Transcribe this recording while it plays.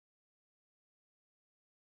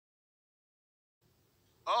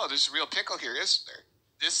Oh, there's a real pickle here, isn't there?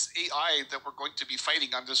 This AI that we're going to be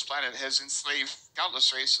fighting on this planet has enslaved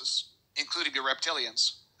countless races, including the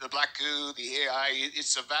reptilians. The black goo, the AI,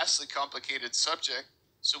 it's a vastly complicated subject.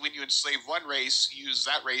 So when you enslave one race, you use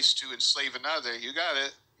that race to enslave another. You got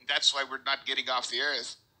it. That's why we're not getting off the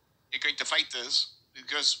Earth. You're going to fight this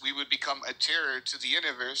because we would become a terror to the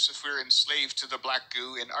universe if we're enslaved to the black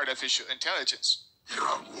goo and artificial intelligence. There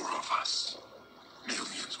are more of us.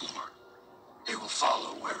 Millions more. They will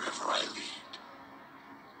follow wherever I lead.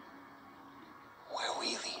 Where we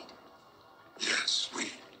lead? Yes,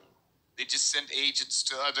 we. They just send agents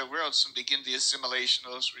to other worlds and begin the assimilation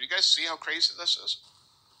of those. You guys see how crazy this is?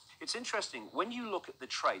 It's interesting, when you look at the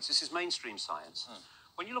traits, this is mainstream science,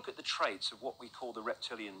 when you look at the traits of what we call the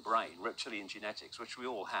reptilian brain, reptilian genetics, which we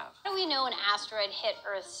all have. How do we know an asteroid hit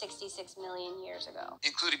Earth 66 million years ago?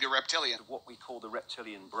 Including a reptilian. What we call the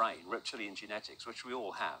reptilian brain, reptilian genetics, which we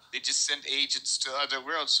all have. They just send agents to other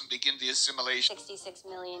worlds and begin the assimilation. 66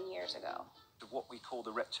 million years ago. What we call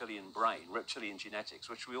the reptilian brain, reptilian genetics,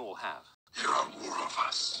 which we all have. There are more of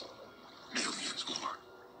us. Millions more.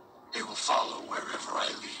 They will follow wherever I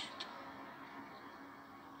lead.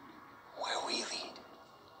 Where we lead?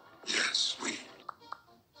 Yes, we.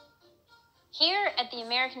 Here at the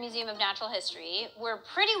American Museum of Natural History, we're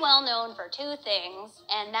pretty well known for two things,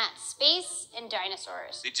 and that's space and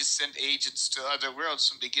dinosaurs. They just send agents to other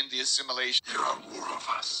worlds and begin the assimilation. There are more of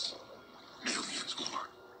us. Millions more.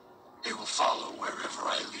 They will follow wherever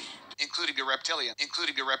I lead. Including a reptilian.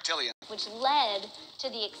 Including a reptilian. Which led to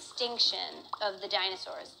the extinction of the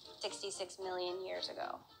dinosaurs 66 million years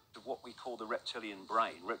ago. What we call the reptilian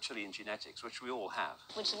brain, reptilian genetics, which we all have.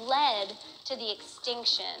 Which led to the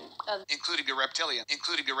extinction of... Including a reptilian.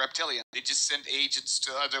 Including a reptilian. They just send agents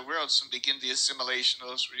to other worlds and begin the assimilation of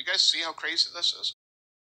those. You guys see how crazy this is?